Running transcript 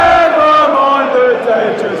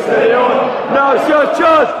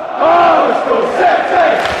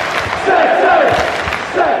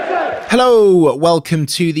Hello, welcome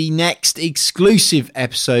to the next exclusive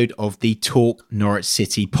episode of the Talk Norwich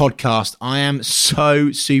City podcast. I am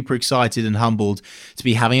so super excited and humbled to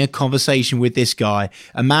be having a conversation with this guy,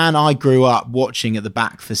 a man I grew up watching at the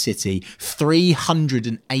back for City,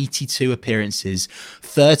 382 appearances,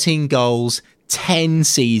 13 goals, 10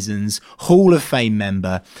 seasons, Hall of Fame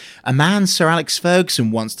member, a man Sir Alex Ferguson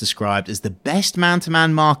once described as the best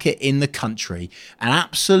man-to-man market in the country, an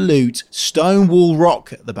absolute stonewall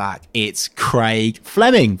rock at the back. It's Craig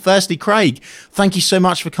Fleming. Firstly, Craig, thank you so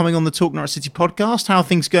much for coming on the Talk Norwich City podcast. How are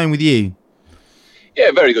things going with you?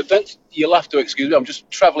 Yeah, very good, thanks. You'll have to excuse me, I'm just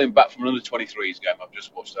travelling back from an under-23s game. I've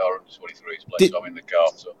just watched our under-23s play, so I'm in the car,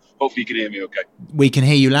 so hopefully you can hear me okay. We can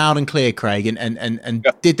hear you loud and clear, Craig, and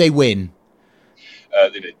yeah. Did they win?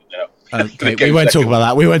 They didn't, no. Okay, we won't talk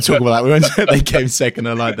about that. They came second.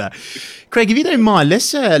 I like that. Craig, if you don't mind,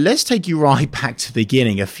 let's take you right back to the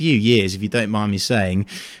beginning, a few years, if you don't mind me saying.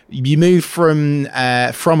 You moved from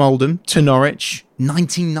Oldham to Norwich,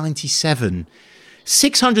 1997.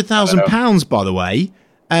 £600,000, by the way.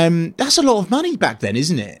 That's a lot of money back then,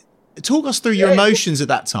 isn't it? Talk us through your emotions at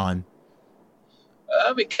that time.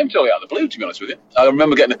 It came totally out of the blue, to be honest with you. I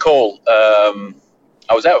remember getting a call.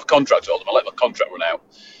 I was out of contract at Oldham. I let my contract run out,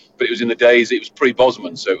 but it was in the days. It was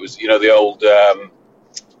pre-Bosman, so it was the old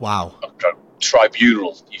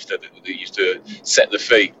tribunal used to set the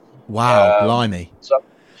fee. Wow, blimey! So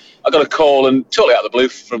I got a call and totally out of the blue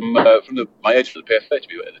from my agent for the PFA, to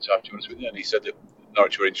be at the time, to be honest with you, and he said that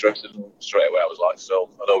Norwich were interested, and straight away I was like, so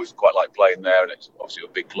I'd always quite liked playing there, and it's obviously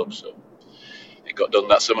a big club, so it got done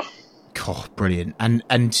that summer. God, brilliant!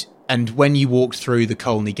 And when you walked through the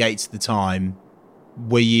Colney gates at the time,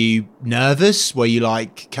 were you nervous? Were you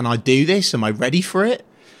like, can I do this? Am I ready for it?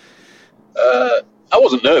 I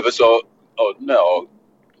wasn't nervous or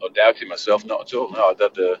doubting myself, not at all. No, I'd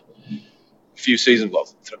had a few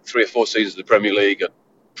seasons, 3 or 4 seasons of the Premier League. I'd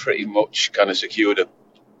pretty much kind of secured a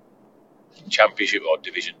Championship or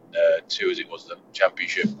Division 2 as it was then,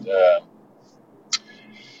 Championship.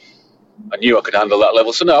 I knew I could handle that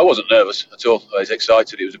level, so no, I wasn't nervous at all. I was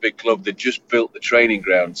excited. It was a big club. They'd just built the training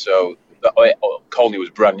ground, so Colney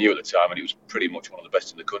was brand new at the time, and it was pretty much one of the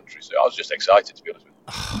best in the country. So I was just excited, to be honest with you.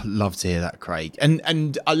 Oh, love to hear that, Craig.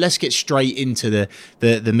 And let's get straight into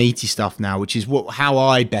the meaty stuff now, which is how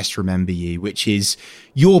I best remember you, which is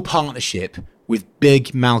your partnership with Big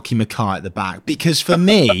Malky Mackay at the back. Because for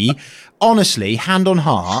me, honestly, hand on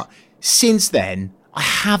heart, since then, I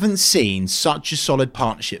haven't seen such a solid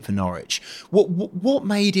partnership for Norwich. What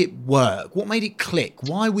made it work? What made it click?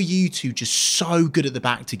 Why were you two just so good at the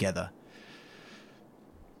back together?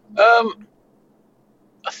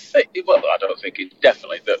 I don't think it's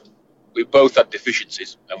definitely that we both had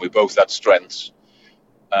deficiencies and we both had strengths,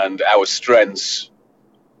 and our strengths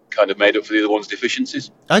kind of made up for the other one's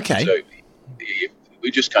deficiencies. Okay. So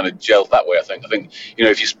we just kind of gelled that way. I think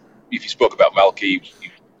if you spoke about Malky,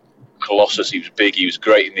 Colossus, he was big, he was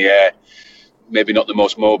great in the air, maybe not the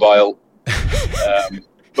most mobile,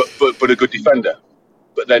 but a good defender.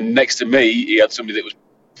 But then next to me, he had somebody that was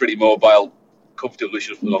pretty mobile, comfortably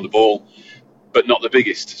shuffling on the ball, but not the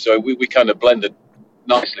biggest. So we kind of blended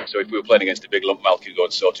nicely. So if we were playing against a big lump, Malky would go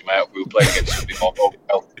and sort him out. If we were playing against somebody more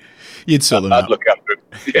mobile, you'd sort them out. I'd look after him.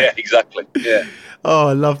 Yeah, exactly. Yeah. Oh,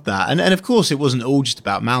 I love that. And of course, it wasn't all just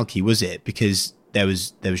about Malky, was it? Because there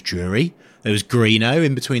was Drury, there was Greeno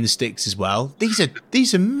in between the sticks as well. These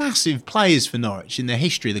are massive players for Norwich in the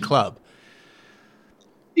history of the club.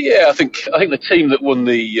 Yeah, I think the team that won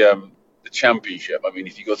the Championship, I mean,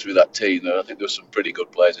 if you go through that team, I think there were some pretty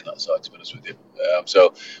good players in that side, to be honest with you.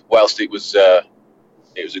 So whilst it was a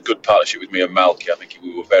good partnership with me and Malky, I think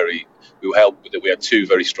we were helped with it. We had 2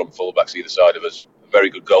 very strong fullbacks either side of us, a very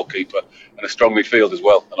good goalkeeper, and a strong midfield as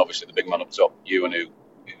well. And obviously the big man up top, Ewan, who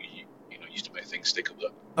used to make things stick up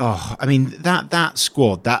there. Oh, I mean, that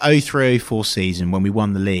squad, that 03-04 season when we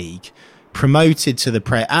won the league, promoted to the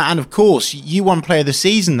and of course you won Player of the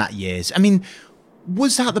Season that year. I mean,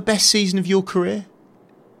 was that the best season of your career?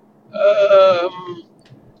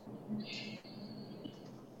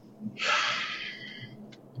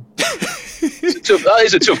 That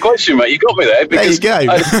is a tough question, mate. You got me there. There you go.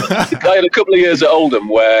 I had a couple of years at Oldham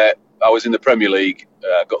where I was in the Premier League,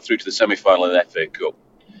 got through to the semi-final in the FA Cup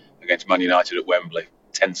against Man United at Wembley,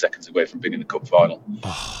 10 seconds away from being in the cup final.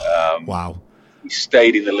 Wow. We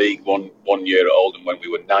stayed in the league one year at Oldham when we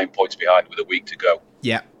were 9 points behind with a week to go.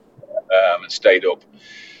 Yeah. And stayed up.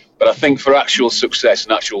 But I think for actual success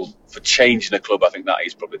and for changing a club, I think that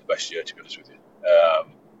is probably the best year, to be honest with you.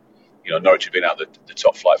 Norwich had been out the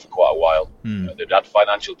top flight for quite a while. They'd had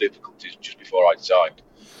financial difficulties just before I'd signed.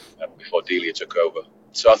 before Delia took over.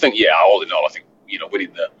 So I think, all in all, I think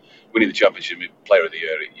winning the championship, Player of the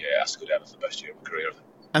Year, it has to go down as the best year of my career.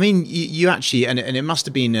 I mean, you actually, and it must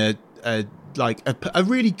have been a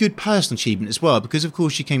really good personal achievement as well, because of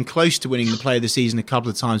course you came close to winning the Player of the Season a couple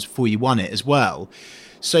of times before you won it as well.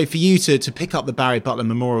 So for you to pick up the Barry Butler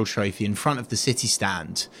Memorial Trophy in front of the City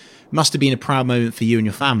stand must have been a proud moment for you and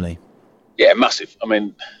your family. Yeah, massive. I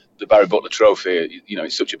mean, the Barry Butler Trophy,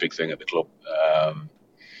 it's such a big thing at the club,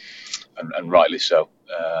 and rightly so.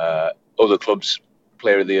 Other clubs,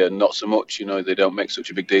 Player of the Year, not so much. They don't make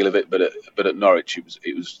such a big deal of it. But at Norwich,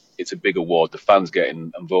 it's a big award. The fans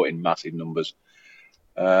getting and voting massive numbers.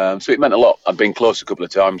 So it meant a lot. I've been close a couple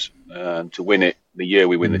of times to win it. The year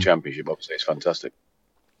we win the championship, obviously, it's fantastic.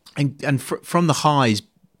 And from the highs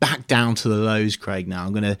back down to the lows, Craig. Now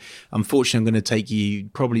I'm going to take you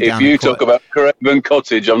probably down. If you talk about Craven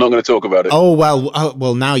Cottage, I'm not going to talk about it. Oh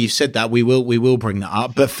well. Now you've said that, we will bring that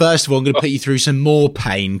up. But first of all, I'm going to put you through some more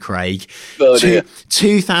pain, Craig.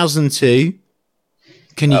 2002.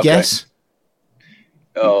 Can you guess?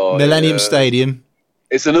 Oh, Millennium Stadium.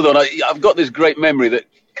 It's another one. I've got this great memory that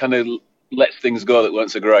kind of lets things go that weren't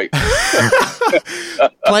so great.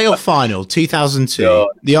 Playoff final, 2002. Oh,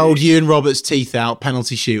 the old Ewan Roberts teeth out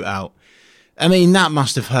penalty shootout. I mean, that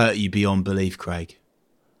must have hurt you beyond belief, Craig.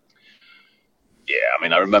 Yeah, I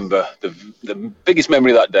mean, I remember the biggest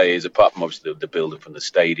memory of that day is, apart from obviously the build-up and the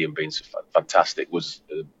stadium being so fantastic, was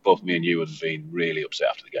both me and you had been really upset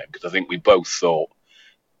after the game, because I think we both thought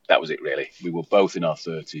that was it, really. We were both in our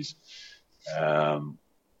 30s.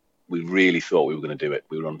 We really thought we were going to do it.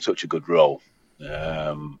 We were on such a good roll.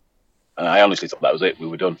 And I honestly thought that was it. We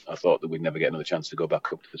were done. I thought that we'd never get another chance to go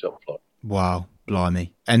back up to the top flight. Wow,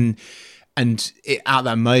 blimey. And at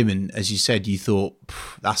that moment, as you said, you thought,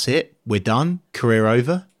 that's it, we're done, career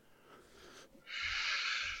over?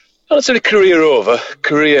 Not necessarily career over,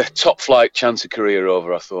 top flight, chance of career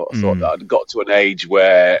over. I thought that I'd got to an age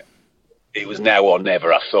where it was now or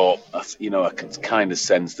never. I thought, I could kind of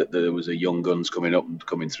sense that there was a young guns coming up and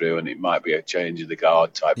coming through, and it might be a change of the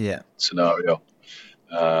guard type scenario.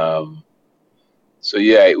 So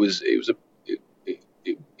yeah, it was a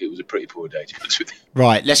pretty poor day, to be honest with you.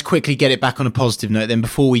 Right, let's quickly get it back on a positive note then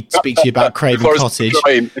before we speak to you about Craven Cottage.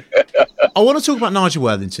 I want to talk about Nigel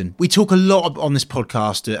Worthington. We talk a lot on this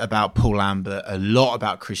podcast about Paul Lambert, a lot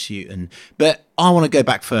about Chris Hughton, but I want to go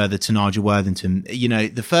back further to Nigel Worthington.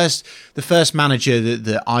 The first manager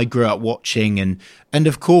that I grew up watching, and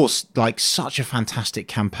of course, like, such a fantastic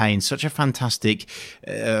campaign, such a fantastic,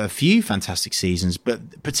 few fantastic seasons,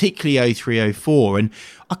 but particularly 03-04. And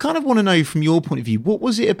I kind of want to know, from your point of view, what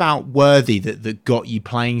was it about Worthy that got you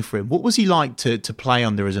playing for him? What was he like to play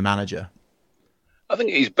under as a manager? I think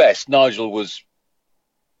at his best, Nigel was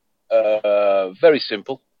very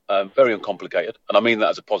simple, very uncomplicated, and I mean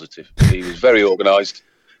that as a positive. He was very organised.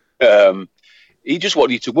 He just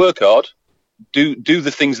wanted you to work hard, do the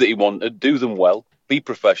things that he wanted, do them well, be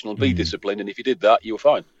professional, be disciplined, and if you did that, you were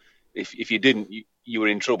fine. If you didn't, you were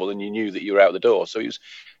in trouble, and you knew that you were out the door. So he was,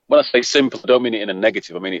 when I say simple, I don't mean it in a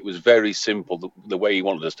negative. I mean it was very simple, the way he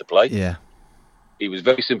wanted us to play. Yeah, he was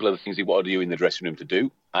very simple of the things he wanted you in the dressing room to do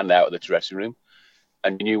and out of the dressing room.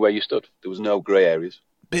 And you knew where you stood. There was no grey areas.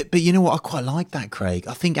 But you know what? I quite like that, Craig.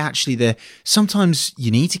 I think actually sometimes you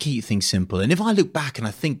need to keep things simple. And if I look back and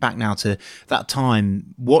I think back now to that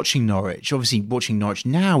time watching Norwich, obviously watching Norwich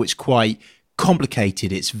now, it's quite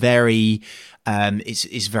complicated. It's very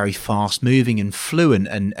it's very fast moving and fluent.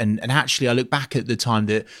 And actually I look back at the time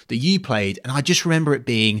that you played, and I just remember it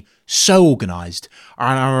being so organised.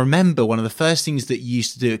 And I remember one of the first things that you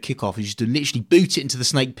used to do at kickoff is to literally boot it into the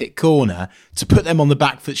snake pit corner to put them on the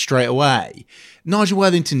back foot straight away. Nigel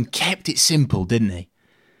Worthington kept it simple, didn't he?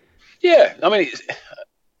 Yeah, I mean,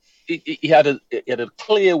 he had a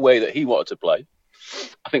clear way that he wanted to play.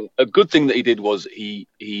 I think a good thing that he did was he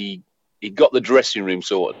got the dressing room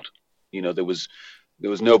sorted. There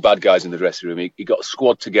was no bad guys in the dressing room. He got a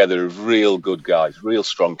squad together of real good guys, real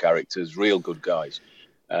strong characters, real good guys.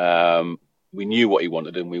 We knew what he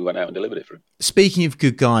wanted, and we went out and delivered it for him. Speaking of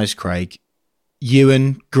good guys, Craig,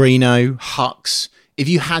 Ewan, Greeno, Hucks, if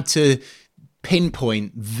you had to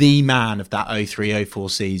pinpoint the man of that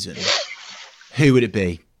 03-04 season, who would it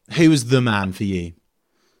be? Who was the man for you?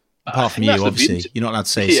 Apart from you, obviously. You're not allowed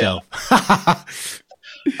to say yourself.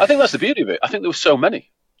 I think that's the beauty of it. I think there were so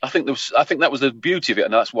many. I think that was the beauty of it,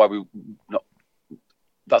 and that's why we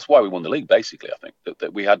won the league, basically. I think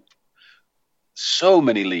that we had so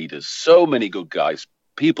many leaders, so many good guys,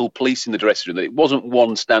 people policing the dressing room, that it wasn't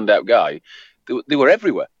one standout guy. They were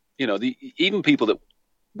everywhere. Even people that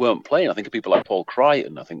weren't playing. I think of people like Paul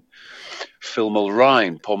Crichton. I think Phil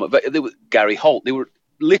Mulrine, Paul McVeigh, Gary Holt. They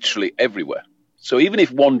literally everywhere. So even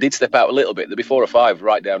if one did step out a little bit, there'd be 4 or 5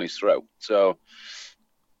 right down his throat. So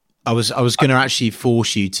I was going to actually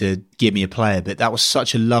force you to give me a player, but that was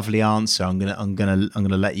such a lovely answer. I'm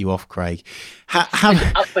gonna let you off, Craig.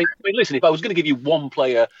 I mean, listen, if I was going to give you one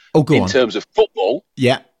player in terms of football,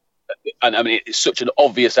 yeah, and I mean it's such an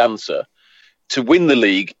obvious answer. To win the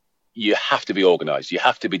league, you have to be organised. You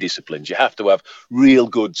have to be disciplined. You have to have real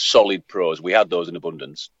good, solid pros. We had those in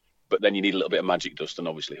abundance. But then you need a little bit of magic dust, and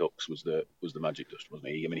obviously Hooks was the magic dust, wasn't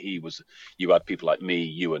he? I mean, you had people like me,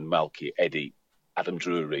 Ewan, Malky, Eddie, Adam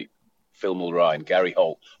Drury, Phil Mulrine, Gary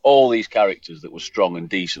Holt, all these characters that were strong and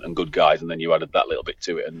decent and good guys, and then you added that little bit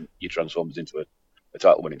to it, and you transformed it into a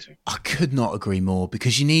title-winning team. I could not agree more,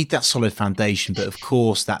 because you need that solid foundation, but of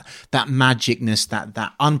course that magicness,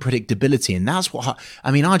 that unpredictability, and that's what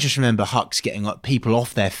I just remember Hucks getting people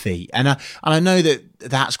off their feet, and I know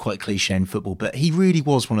that's quite cliche in football, but he really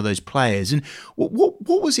was one of those players. And what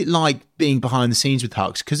was it like being behind the scenes with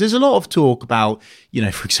Hucks? Because there's a lot of talk about,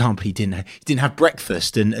 for example, he didn't have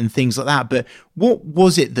breakfast and things like that. But what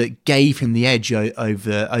was it that gave him the edge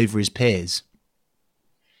over his peers?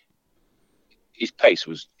 His pace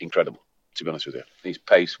was incredible, to be honest with you. His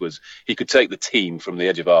pace was, he could take the team from the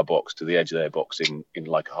edge of our box to the edge of their box in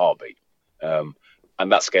like a heartbeat.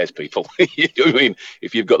 And that scares people. You know what I mean?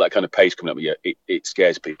 If you've got that kind of pace coming up, it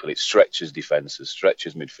scares people. It stretches defences,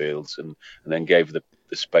 stretches midfields, and then gave the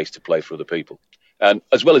space to play for other people. And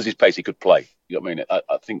as well as his pace, he could play. You know what I mean?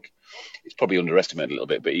 I think it's probably underestimated a little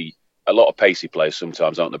bit, but a lot of pacey players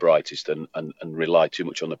sometimes aren't the brightest and rely too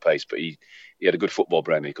much on the pace, but he had a good football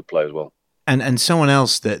brain and he could play as well. And someone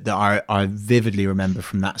else that I vividly remember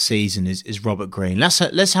from that season is Robert Green. Let's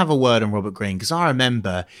have a word on Robert Green, because I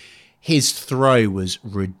remember his throw was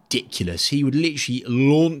ridiculous. He would literally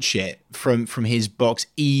launch it from his box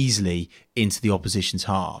easily into the opposition's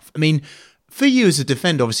half. I mean, for you as a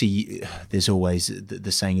defender, obviously, there's always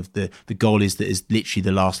the saying of the goal is literally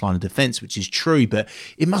the last line of defence, which is true, but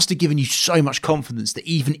it must have given you so much confidence that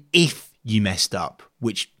even if you messed up,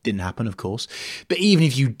 which didn't happen, of course, but even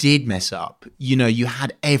if you did mess up, you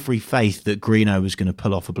had every faith that Greeno was going to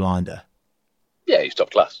pull off a blinder. Yeah, he was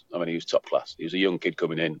top class. I mean, he was top class. He was a young kid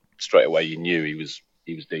coming in. Straight away, you knew he was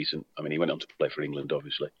decent. I mean, he went on to play for England,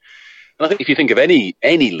 obviously. And I think if you think of any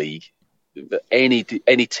league, any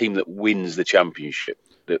team that wins the championship,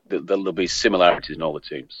 there'll be similarities in all the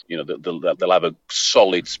teams. They'll have a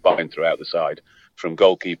solid spine throughout the side, from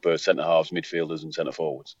goalkeeper, centre halves, midfielders, and centre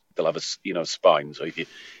forwards. They'll have a spine. So if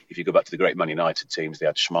you go back to the great Man United teams, they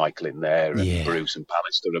had Schmeichel in there, and Bruce and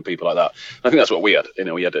Pallister and people like that. And I think that's what we had.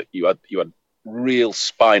 You had real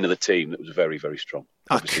spine of the team that was very, very strong.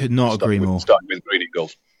 Obviously, I could not agree more. Starting with Green at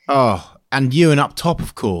goals. Oh, and Ewan up top,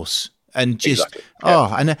 of course. And just exactly.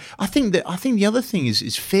 Yeah. and I think the other thing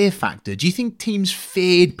is fear factor. Do you think teams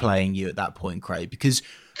feared playing you at that point, Craig? Because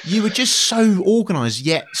you were just so organised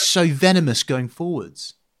yet so venomous going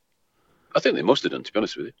forwards. I think they must have done, to be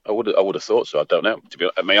honest with you. I would have thought so. I don't know.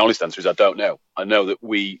 My honest answer is I don't know. I know that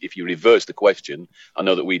if you reverse the question, I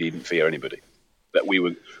know that we didn't fear anybody. That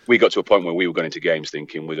we got to a point where we were going into games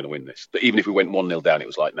thinking we're going to win this. That even if we went 1-0 down, it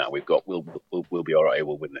was like, we'll be all right.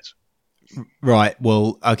 We'll win this. Right.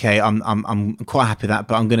 Well, okay. I'm quite happy with that,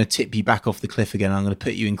 but I'm going to tip you back off the cliff again. I'm going to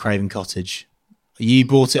put you in Craven Cottage. You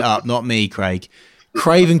brought it up, not me, Craig.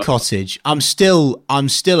 Craven Cottage. I'm still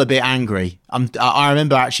a bit angry. I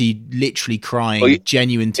remember actually literally crying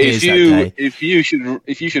genuine tears that day. If you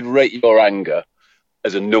should rate your anger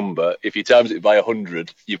as a number, if you times it by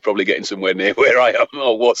 100, you're probably getting somewhere near where I am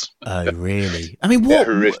or was. Oh, really? I mean, what?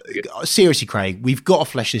 Seriously, Craig, we've got to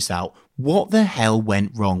flesh this out. What the hell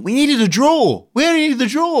went wrong? We needed a draw. We only needed a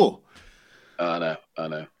draw. I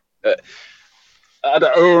know.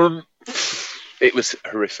 It was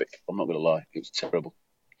horrific. I'm not going to lie. It was terrible.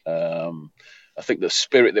 I think the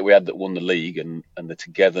spirit that we had that won the league and the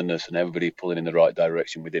togetherness and everybody pulling in the right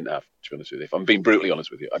direction, we didn't have, to be honest with you. If I'm being brutally honest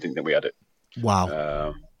with you, I didn't think we had it.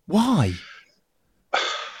 Wow. Why?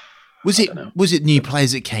 Was it new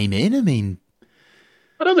players that came in? I mean,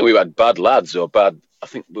 I don't think we had bad lads or bad. I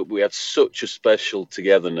think we had such a special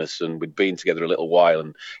togetherness, and we'd been together a little while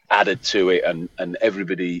and added to it, and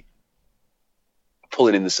everybody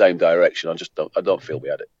pulling in the same direction. I don't feel we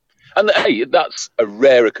had it. And hey, that's a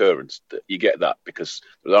rare occurrence that you get that, because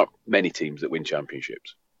there aren't many teams that win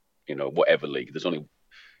championships. Whatever league, there's only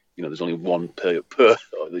one per.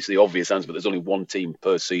 It's the obvious answer, but there's only one team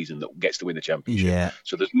per season that gets to win the championship. Yeah.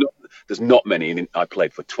 So there's not many. And I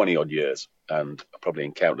played for 20 odd years, and I probably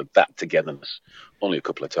encountered that togetherness only a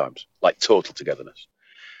couple of times, like total togetherness.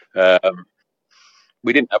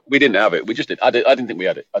 We didn't have it. We just did. I didn't think we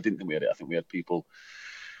had it. I think we had people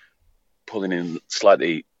pulling in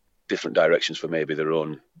slightly different directions for maybe their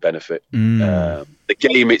own benefit. The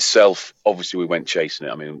game itself, obviously, we went chasing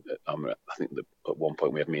it. I mean, I think that at one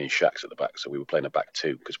point we had me and Shax at the back, so we were playing a back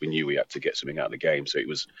two because we knew we had to get something out of the game. So it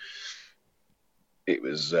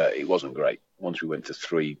wasn't great. Once we went to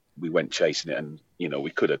 3, we went chasing it, and we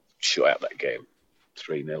could have shut out that game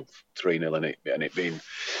 3-0, and it being.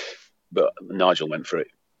 But Nigel went for it.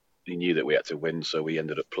 He knew that we had to win, so we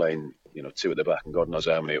ended up playing 2 at the back and God knows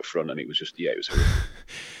how many up front, and it was just it was.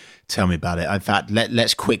 Tell me about it. In fact,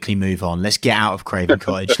 let's quickly move on. Let's get out of Craven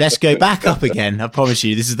Cottage. Let's go back up again. I promise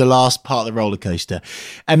you, this is the last part of the roller coaster.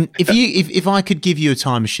 If I could give you a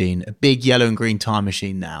time machine, a big yellow and green time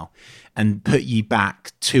machine now, and put you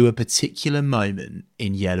back to a particular moment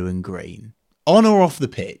in yellow and green, on or off the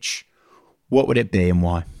pitch, what would it be and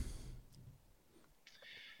why?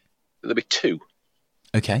 There'll be 2.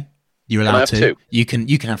 Okay. You're allowed to. 2? You can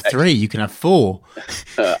have 3. You can have 4.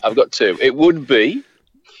 I've got 2. It would be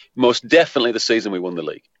most definitely the season we won the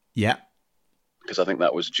league. Yeah. Because I think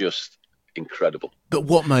that was just incredible. But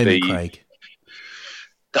what moment, Craig?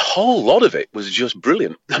 The whole lot of it was just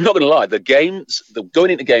brilliant. I'm not going to lie. Going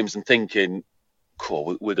into games and thinking,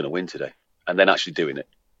 cool, we're going to win today. And then actually doing it.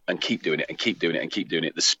 And keep doing it and keep doing it and keep doing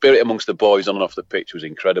it. The spirit amongst the boys on and off the pitch was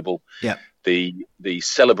incredible. Yeah. The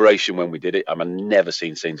celebration when we did it, I've never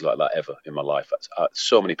seen scenes like that ever in my life.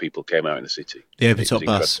 So many people came out in the city. The open top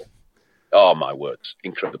bus. Oh, my words.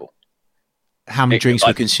 Incredible. How many drinks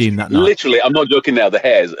were consumed that night? Literally, I'm not joking now. The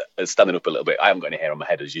hair is standing up a little bit. I haven't got any hair on my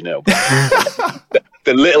head, as you know. But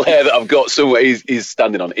the little hair that I've got somewhere is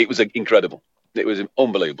standing on. It was incredible. It was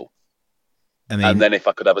unbelievable. And then if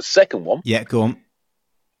I could have a second one. Yeah, go on.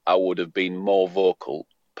 I would have been more vocal,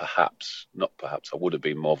 I would have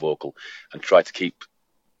been more vocal and tried to keep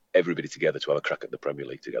everybody together to have a crack at the Premier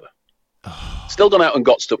League together. Oh. Still gone out and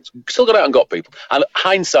got stuff, still gone out and got people. And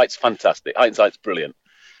hindsight's fantastic. Hindsight's brilliant.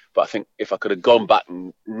 But I think if I could have gone back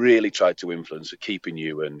and really tried to influence keeping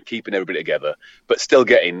you and keeping everybody together, but still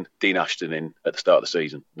getting Dean Ashton in at the start of the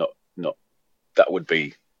season, not that would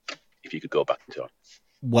be if you could go back in time.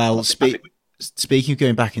 Well, speaking of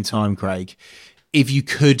going back in time, Craig, if you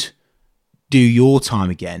could do your time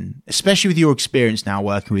again, especially with your experience now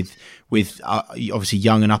working with obviously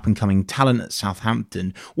young and up and coming talent at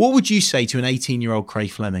Southampton, what would you say to an 18-year-old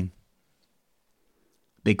Craig Fleming?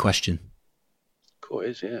 Big question. Cool, it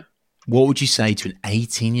is, yeah. What would you say to an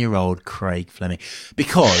 18-year-old Craig Fleming?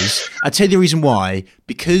 Because I'll tell you the reason why.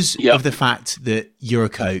 Because of the fact that you're a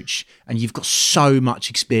coach and you've got so much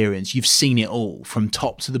experience. You've seen it all from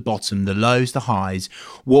top to the bottom, the lows, the highs.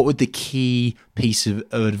 What would the key piece of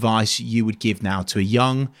advice you would give now to a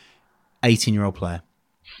young 18-year-old player?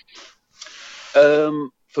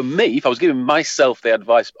 For me, if I was giving myself the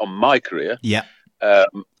advice on my career,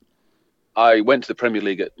 I went to the Premier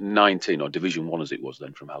League at 19, or Division 1 as it was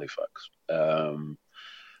then, from Halifax. And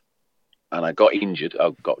I got injured.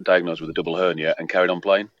 I got diagnosed with a double hernia and carried on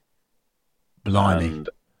playing. Blimey. And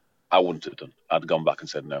I wouldn't have done. I'd gone back and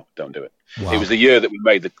said, no, don't do it. Wow. It was the year that we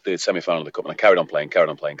made the semi-final of the Cup, and I carried on playing.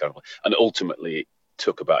 And ultimately, it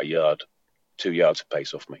took about 2 yards of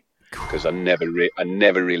pace off me, because I never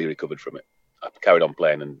really recovered from it. I carried on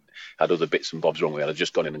playing and had other bits and bobs wrong with it. I'd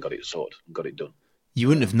just gone in and got it sorted and got it done. You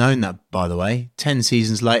wouldn't have known that, by the way. 10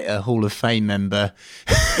 seasons later, Hall of Fame member.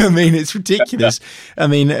 I mean, it's ridiculous. I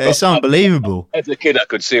mean, it's unbelievable. As a kid, I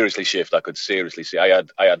could seriously shift. I could seriously see. I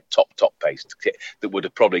had top pace that would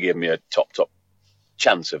have probably given me a top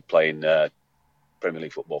chance of playing Premier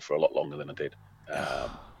League football for a lot longer than I did.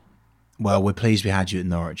 Well, we're pleased we had you at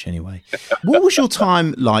Norwich anyway. What was your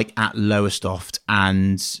time like at Lowestoft,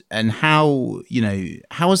 and how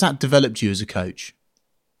has that developed you as a coach?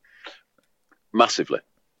 Massively.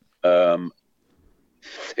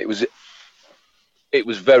 It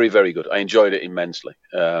was very, very good. I enjoyed it immensely.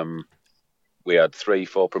 We had three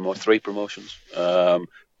promotions.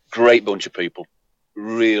 Great bunch of people.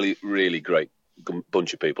 Really, really great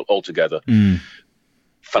bunch of people all together.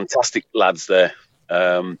 Fantastic lads there.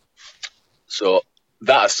 So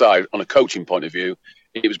that aside, on a coaching point of view,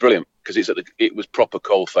 it was brilliant, because it was proper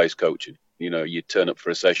cold-faced coaching. You'd turn up for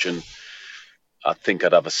a session. I think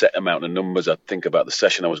I'd have a set amount of numbers. I'd think about the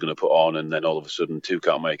session I was going to put on, and then all of a sudden 2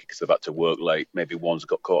 can't make it because they've had to work late. Maybe one's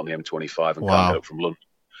got caught on the M25 and can't get up from London.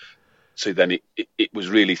 So then it was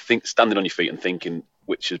really standing on your feet and thinking,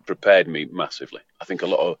 which has prepared me massively. I think a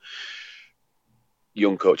lot of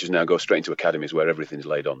young coaches now go straight into academies where everything's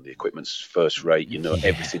laid on. The equipment's first rate,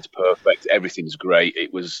 everything's perfect, everything's great.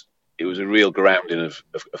 It was a real grounding of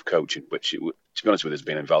coaching, which, to be honest with you, has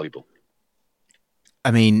been invaluable. I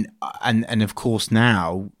mean, and of course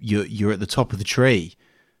now you're at the top of the tree.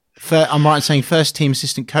 I'm right in saying first team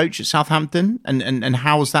assistant coach at Southampton, and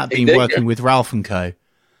how has that been working with Ralph and co?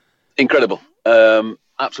 Incredible,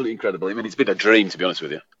 absolutely incredible. I mean, it's been a dream, to be honest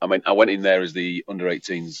with you. I mean, I went in there as the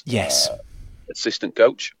under-18s assistant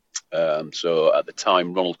coach. So at the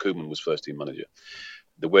time, Ronald Koeman was first team manager.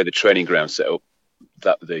 The way the training ground set up,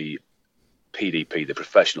 that the PDP, the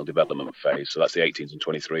professional development phase, so that's the 18s and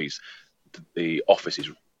 23s. The office is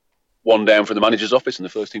one down from the manager's office and the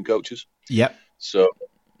first team coaches. Yep. So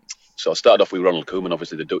I started off with Ronald Koeman,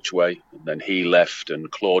 obviously the Dutch way, and then he left, and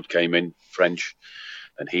Claude came in, French,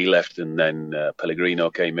 and he left, and then Pellegrino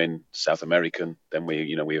came in, South American. Then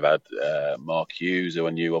we've had Mark Hughes, who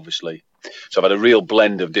I knew, obviously. So I've had a real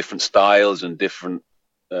blend of different styles and different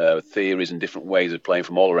theories and different ways of playing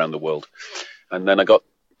from all around the world. And then I got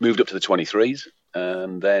moved up to the 23s,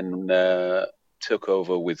 and then took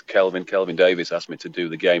over with Kelvin. Kelvin Davis asked me to do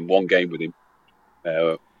one game with him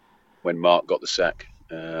when Mark got the sack.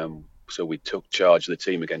 So we took charge of the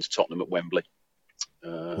team against Tottenham at Wembley.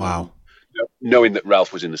 Wow. Knowing that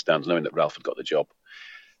Ralph was in the stands, knowing that Ralph had got the job.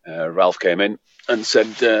 Ralph came in and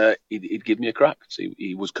said he'd give me a crack. So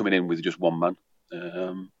he was coming in with just one man.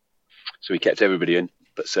 So he kept everybody in,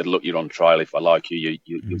 but said, look, you're on trial. If I like you,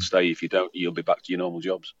 you'll stay. If you don't, you'll be back to your normal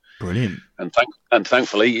jobs. Brilliant. And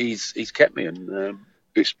thankfully, he's kept me, and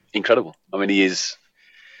it's incredible. I mean, he is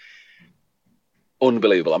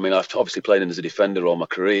unbelievable. I mean, I've obviously played him as a defender all my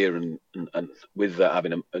career, and with that,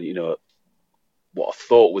 having what I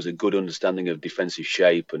thought was a good understanding of defensive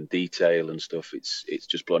shape and detail and stuff, it's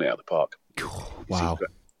just blown it out of the park. Wow.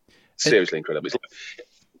 Seriously incredible.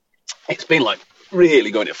 It's been like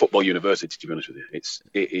really going to football university, to be honest with you.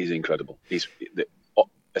 It is incredible.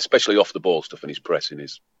 Especially off the ball stuff, and his pressing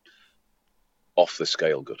is off the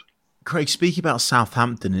scale good. Craig, speaking about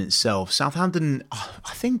Southampton in itself, Southampton,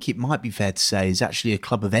 I think it might be fair to say, is actually a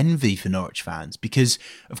club of envy for Norwich fans because,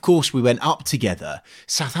 of course, we went up together.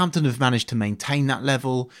 Southampton have managed to maintain that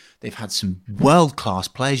level. They've had some world-class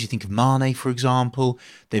players. You think of Mane, for example.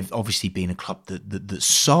 They've obviously been a club that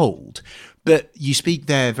sold. But you speak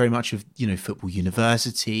there very much of, football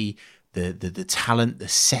university, the talent, the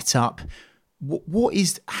setup.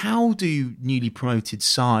 How do newly promoted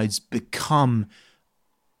sides become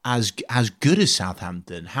as good as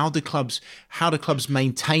Southampton? How do clubs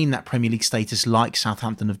maintain that Premier League status like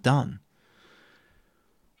Southampton have done?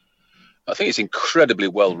 I think it's incredibly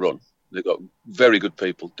well run. They've got very good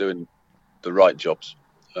people doing the right jobs.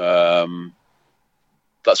 That's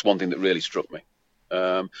one thing that really struck me.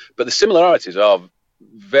 But the similarities are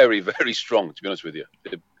very, very strong, to be honest with you.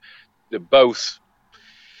 They're both,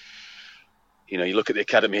 you look at the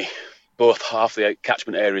academy, both half the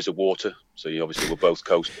catchment areas of water. So you obviously were both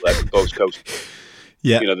coastal.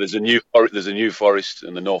 Yeah. There's a New Forest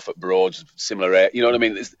and the Norfolk Broads, similar area. You know what I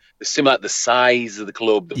mean? There's similar, the size of the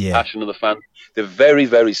club, the passion of the fans. They're very,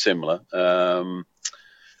 very similar. I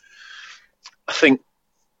think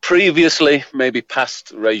previously, maybe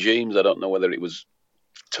past regimes, I don't know whether it was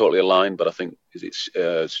totally aligned, but I think it's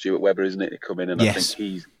Stuart Webber, isn't it? He come in, and I think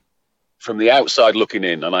he's from the outside looking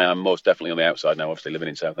in, and I am most definitely on the outside now, obviously living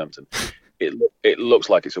in Southampton. It looks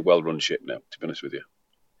like it's a well-run ship now, to be honest with you.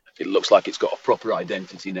 It looks like it's got a proper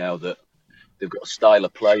identity now, that they've got a style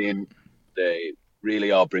of playing. They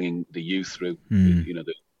really are bringing the youth through.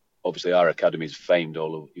 Obviously our academy is famed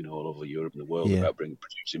all over Europe and the world about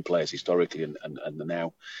producing players historically and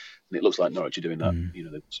now. And it looks like Norwich are doing that.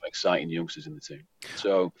 There's some exciting youngsters in the team.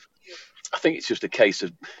 So I think it's just a case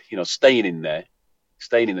of, staying in there,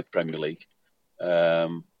 staying in the Premier League,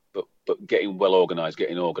 but getting well organised,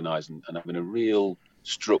 and having a real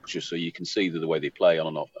structure so you can see the way they play on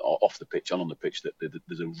and off the pitch, on the pitch, that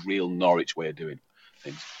there's a real Norwich way of doing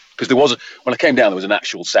things. Because when I came down, there was an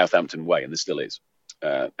actual Southampton way, and there still is.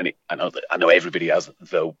 I know everybody has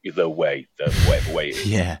the way, whatever way it is.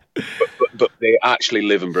 Yeah. But they actually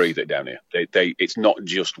live and breathe it down here. It's not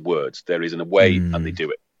just words. There is a way, and they do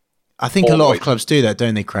it. I think a lot of clubs do that,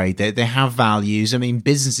 don't they, Craig? They have values. I mean,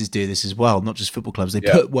 businesses do this as well, not just football clubs. They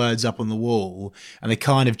put words up on the wall and they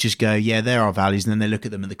kind of just go, yeah, there are values. And then they look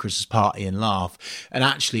at them at the Christmas party and laugh. And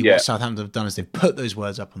actually what Southampton have done is they've put those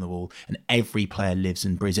words up on the wall and every player lives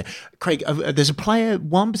and breathes it. Craig, there's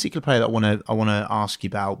one particular player that I want to ask you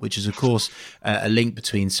about, which is, of course, a link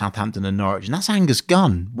between Southampton and Norwich. And that's Angus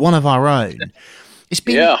Gunn, one of our own. It's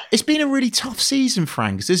been a really tough season for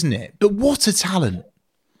Angus, isn't it? But what a talent.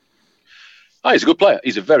 Oh, he's a good player.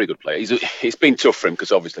 He's a very good player. It's been tough for him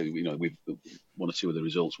because obviously, we've one or two of the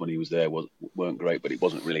results when he was there weren't great, but it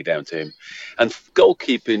wasn't really down to him. And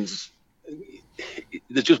goalkeeping's,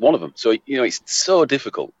 there's just one of them. So, it's so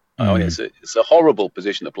difficult. I mean, it's a horrible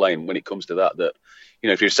position to play in when it comes to that,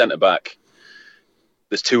 if you're a centre back,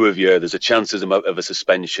 there's two of you. There's a chance of a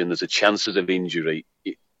suspension. There's a chances of injury.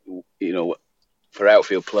 For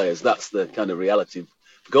outfield players, that's the kind of reality.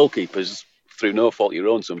 For goalkeepers, through no fault of your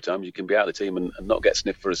own, sometimes you can be out of the team and not get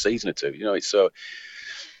sniffed for a season or two. It's so.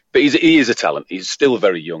 But he is a talent. He's still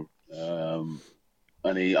very young, and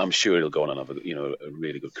I'm sure he'll go on and have a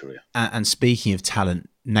really good career. And speaking of talent,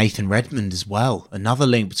 Nathan Redmond as well, another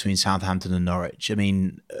link between Southampton and Norwich. I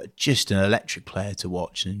mean, just an electric player to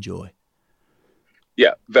watch and enjoy.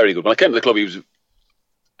 Yeah, very good. When I came to the club, he was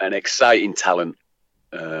an exciting talent,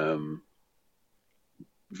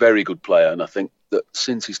 very good player. And I think that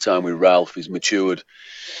since his time with Ralph, he's matured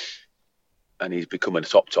and he's become a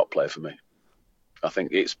top player for me. I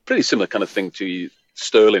think it's pretty similar kind of thing to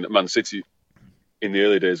Sterling at Man City in the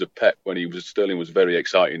early days of Pep, when Sterling was very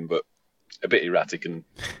exciting, but a bit erratic and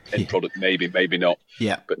end product maybe not.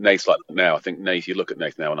 Yeah. But Nate's like that now. I think Nate, you look at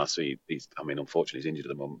Nate now and I see unfortunately he's injured at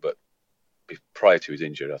the moment, but prior to his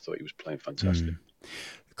injury, I thought he was playing fantastic.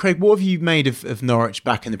 Craig, what have you made of Norwich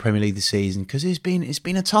back in the Premier League this season? Because it's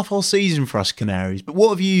been a tough whole season for us Canaries. But what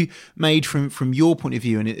have you made from your point of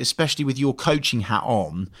view, and especially with your coaching hat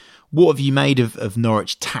on, what have you made of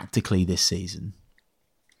Norwich tactically this season?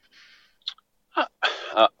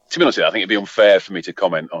 To be honest with you, I think it'd be unfair for me to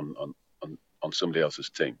comment on somebody else's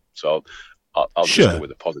team. So I'll just go with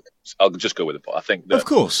the positives. I'll just go with the. I think that, of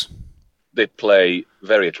course, they play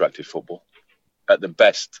very attractive football. At the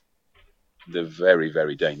best, they're very,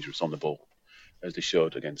 very dangerous on the ball, as they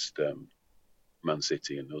showed against Man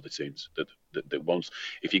City and other teams. That once,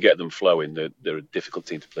 if you get them flowing, they're a difficult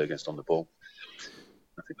team to play against on the ball.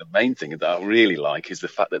 I think the main thing that I really like is the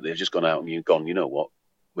fact that they've just gone out and you've gone, you know what,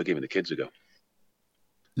 we're giving the kids a go.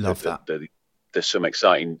 Love that. There's some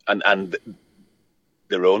exciting and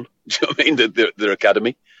their own. Do you know what I mean? Their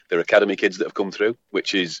academy. They're academy kids that have come through,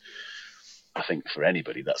 which is, I think, for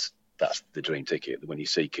anybody, that's the dream ticket. When you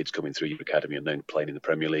see kids coming through your academy and then playing in the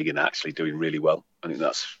Premier League and actually doing really well, I think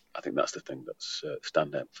that's the thing that's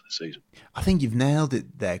stand out for the season. I think you've nailed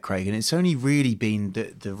it there, Craig. And it's only really been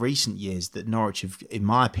the recent years that Norwich have, in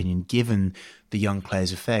my opinion, given the young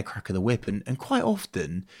players a fair crack of the whip, and quite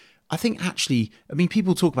often, I think actually,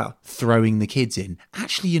 people talk about throwing the kids in.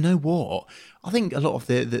 Actually, you know what? I think a lot of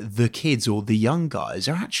the kids or the young guys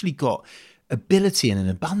are actually got ability and an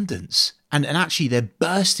abundance. And actually, they're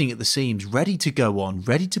bursting at the seams, ready to go on,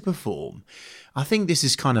 ready to perform. I think this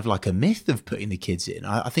is kind of like a myth of putting the kids in.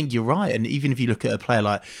 I think you're right. And even if you look at a player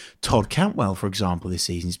like Todd Cantwell, for example, this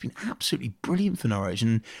season, he's been absolutely brilliant for Norwich.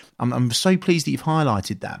 And I'm so pleased that you've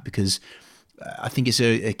highlighted that, because I think it's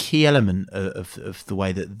a key element of the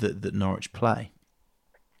way that Norwich play.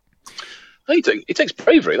 I think it takes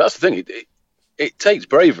bravery. That's the thing. It takes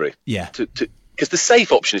bravery. Yeah. Because the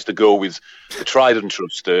safe option is to go with the tried and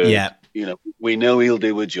trusted. Yeah. We know he'll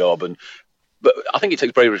do a job, but I think it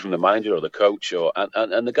takes bravery from the manager or the coach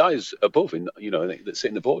and the guys above, that sit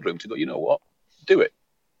in the boardroom to go, you know what, do it.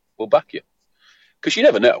 We'll back you. Because you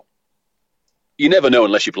never know. You never know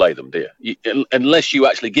unless you play them, do you? Unless you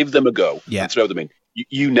actually give them a go and throw them in.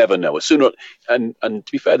 You never know. And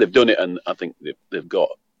to be fair, they've done it, and I think they've got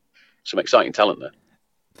some exciting talent there.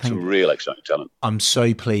 Some real exciting talent. I'm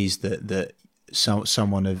so pleased that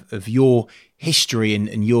someone of your history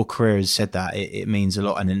and your career has said that. It means a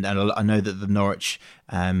lot, and I know that the Norwich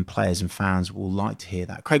players and fans will like to hear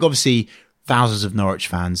that. Craig, obviously thousands of Norwich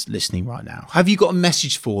fans listening right now. Have you got a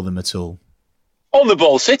message for them at all? On the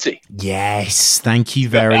ball, City. Yes, thank you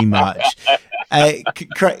very much.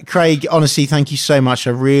 Craig, honestly, thank you so much. I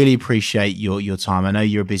really appreciate your time. I know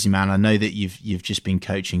you're a busy man. I know that you've just been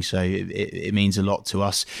coaching, so it means a lot to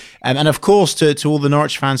us. And of course, to all the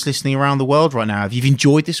Norwich fans listening around the world right now, if you've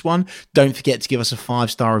enjoyed this one, don't forget to give us a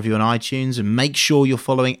 5-star review on iTunes, and make sure you're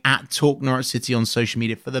following @Talk Norwich City on social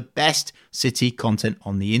media for the best City content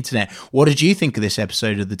on the internet. What did you think of this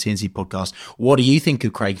episode of the TNC podcast? What do you think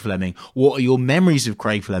of Craig Fleming? What are your memories of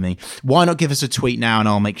Craig Fleming? Why not give us a tweet now, and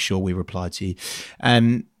I'll make sure we reply to you.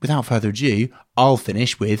 Without further ado, I'll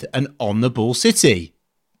finish with an On the Ball City.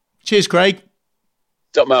 Cheers, Craig.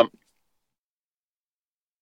 Top man.